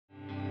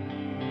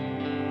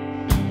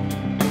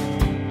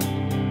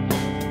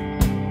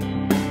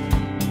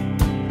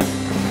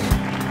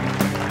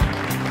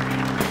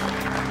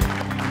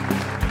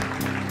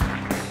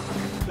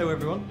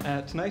everyone.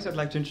 Tonight I'd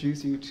like to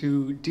introduce you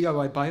to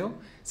DIYbio,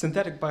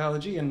 synthetic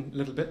biology in a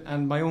little bit,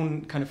 and my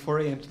own kind of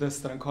foray into this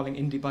that I'm calling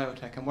indie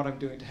biotech and what I'm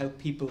doing to help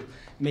people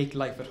make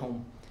life at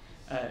home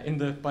in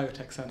the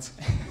biotech sense.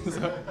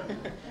 So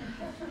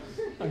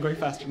I'm going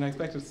faster than I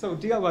expected. So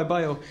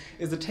DIYbio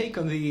is a take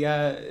on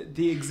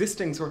the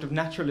existing sort of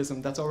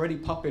naturalism that's already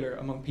popular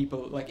among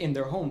people like in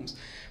their homes,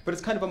 but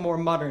it's kind of a more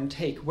modern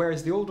take,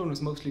 whereas the old one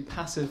was mostly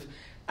passive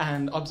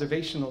and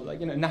observational, like,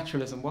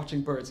 naturalism,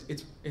 watching birds.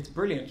 It's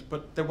brilliant,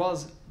 but there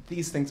was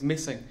these things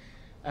missing.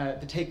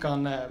 The take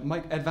on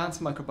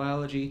advanced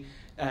microbiology,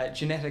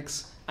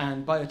 genetics,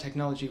 and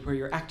biotechnology, where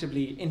you're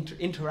actively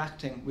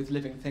interacting with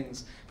living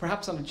things,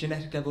 perhaps on a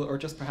genetic level, or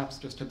perhaps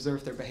just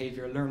observe their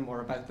behavior, learn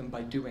more about them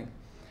by doing.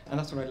 And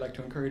that's what I'd like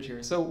to encourage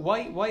here. So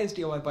why is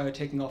DIYbio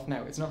taking off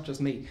now? It's not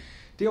just me.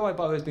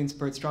 DIYbio has been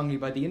spurred strongly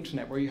by the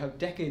internet, where you have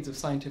decades of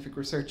scientific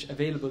research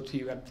available to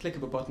you at the click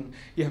of a button.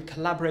 You have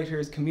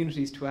collaborators,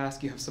 communities to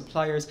ask, you have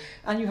suppliers,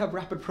 and you have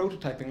rapid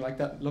prototyping, like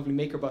that lovely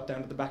MakerBot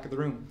down at the back of the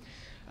room.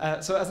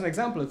 So as an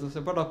example of this, I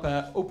brought up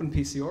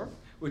OpenPCR,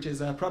 which is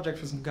a project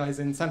for some guys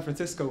in San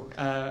Francisco.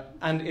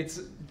 And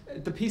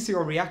the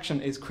PCR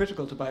reaction is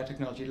critical to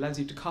biotechnology. It allows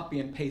you to copy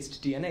and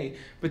paste DNA,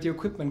 but the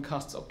equipment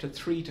costs up to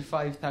 $3,000 to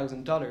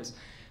 $5,000.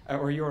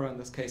 Or euro in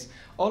this case.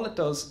 All it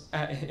does,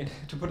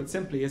 to put it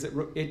simply, is it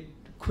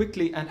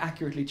quickly and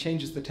accurately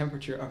changes the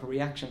temperature of a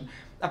reaction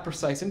at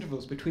precise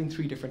intervals between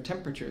 3 different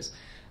temperatures.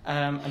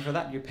 And for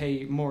that you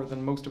pay more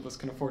than most of us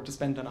can afford to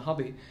spend on a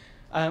hobby.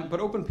 But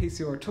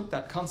OpenPCR took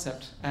that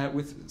concept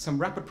with some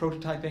rapid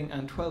prototyping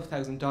and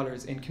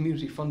 $12,000 in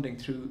community funding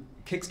through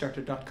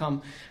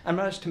Kickstarter.com and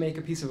managed to make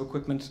a piece of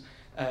equipment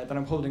that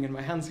I'm holding in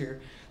my hands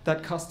here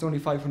that costs only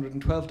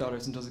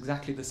 $512 and does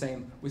exactly the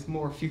same with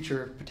more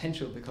future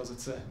potential because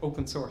it's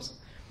open source.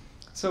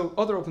 So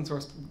other open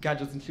source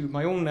gadgets include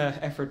my own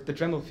effort, the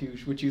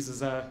Dremelfuge, which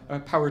uses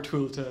a power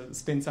tool to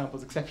spin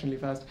samples exceptionally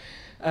fast.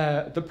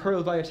 The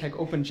Pearl Biotech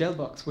Open Gel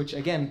Box, which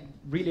again,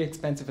 really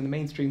expensive in the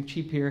mainstream,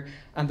 cheap here,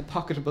 and the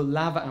pocketable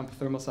Lava Amp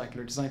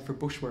thermocycler designed for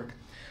bushwork.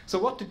 So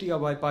what do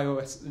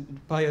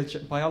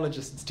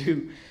biologists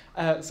do?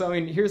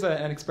 Here's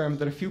an experiment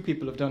that a few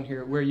people have done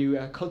here, where you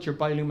culture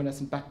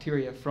bioluminescent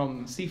bacteria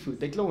from seafood.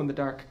 They glow in the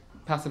dark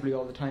passively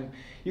all the time.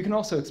 You can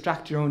also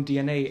extract your own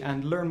DNA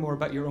and learn more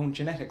about your own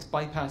genetics,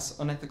 bypass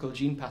unethical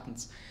gene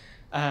patents.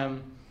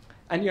 Some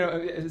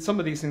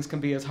of these things can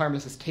be as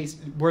harmless as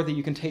whether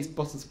you can taste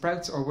Brussels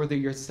sprouts or whether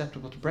you're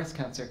susceptible to breast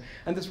cancer.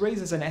 And this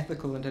raises an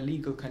ethical and a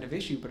legal kind of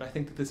issue, but I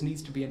think that this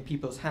needs to be in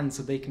people's hands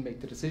so they can make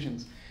the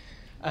decisions.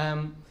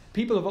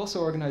 People have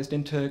also organised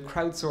into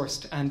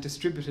crowdsourced and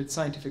distributed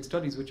scientific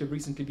studies which have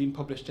recently been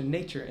published in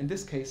Nature. In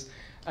this case,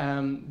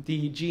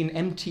 the gene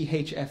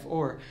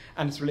MTHFR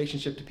and its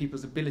relationship to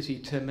people's ability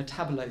to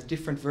metabolize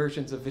different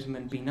versions of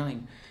vitamin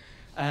B9.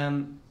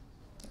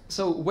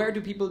 So where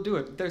do people do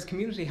it? There's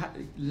community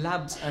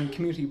labs and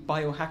community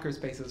biohacker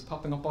spaces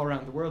popping up all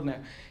around the world now,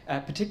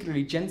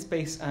 particularly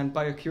GenSpace and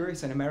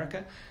BioCurious in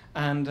America,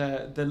 and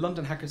the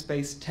London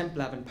Hackerspace, Temp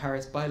Lab in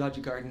Paris,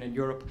 Biology Garden in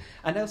Europe,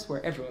 and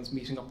elsewhere. Everyone's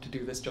meeting up to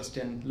do this just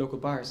in local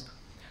bars.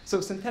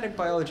 So synthetic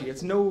biology,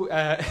 it's no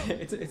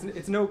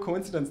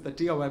coincidence that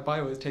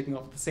DIYbio is taking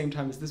off at the same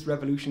time as this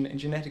revolution in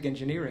genetic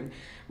engineering,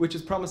 which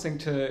is promising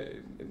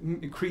to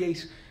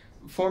create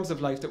forms of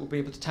life that will be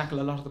able to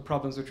tackle a lot of the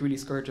problems which really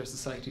scourge our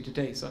society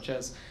today, such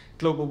as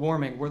global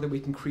warming, whether we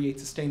can create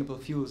sustainable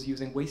fuels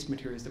using waste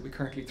materials that we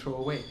currently throw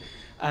away.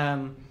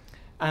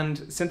 And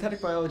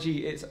synthetic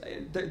biology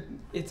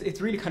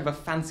it's really kind of a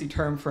fancy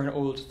term for an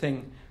old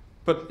thing,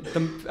 but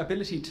the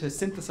ability to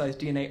synthesize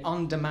DNA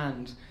on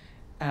demand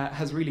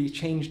has really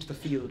changed the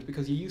field,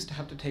 because you used to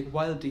have to take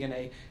wild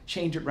DNA,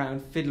 change it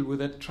around, fiddle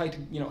with it, try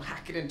to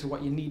hack it into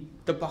what you need,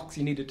 the box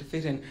you needed to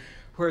fit in.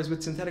 Whereas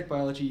with synthetic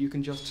biology, you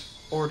can just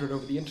order it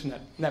over the internet.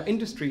 Now,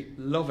 industry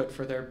love it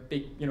for their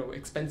big,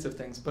 expensive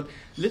things, but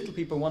little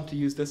people want to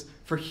use this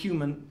for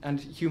human and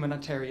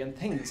humanitarian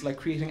things, like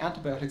creating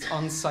antibiotics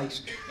on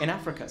site in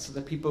Africa so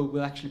that people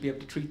will actually be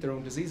able to treat their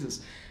own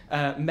diseases.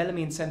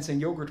 Melamine sensing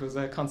yogurt was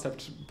a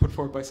concept put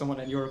forward by someone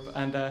in Europe,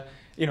 and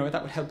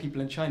that would help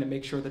people in China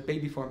make sure that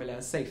baby formula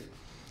is safe.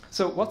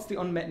 So what's the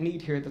unmet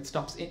need here that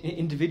stops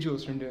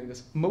individuals from doing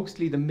this?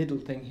 Mostly the middle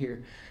thing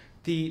here.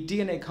 The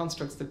DNA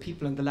constructs that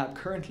people in the lab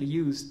currently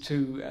use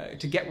to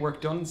get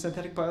work done in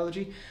synthetic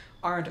biology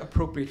aren't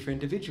appropriate for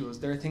individuals.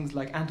 There are things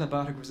like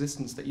antibiotic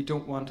resistance that you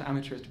don't want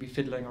amateurs to be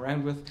fiddling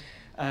around with.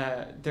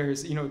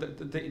 There's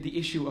the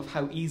issue of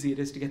how easy it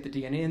is to get the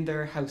DNA in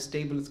there, how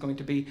stable it's going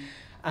to be,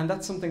 and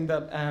that's something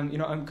that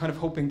I'm kind of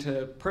hoping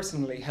to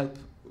personally help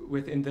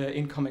with in the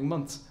incoming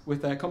months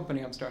with a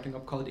company I'm starting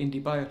up called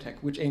Indie Biotech,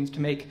 which aims to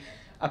make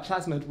a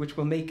plasmid which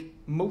will make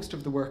most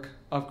of the work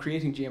of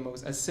creating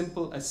GMOs as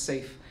simple, as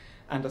safe,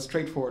 and as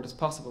straightforward as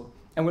possible,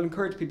 and will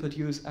encourage people to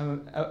use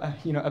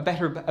a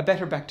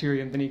better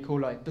bacterium than E.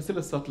 coli,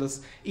 Bacillus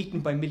subtilis, eaten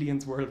by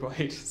millions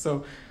worldwide.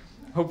 So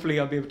hopefully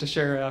I'll be able to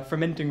share a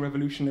fermenting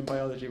revolution in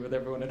biology with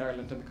everyone in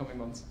Ireland in the coming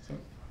months. So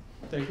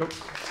there you go.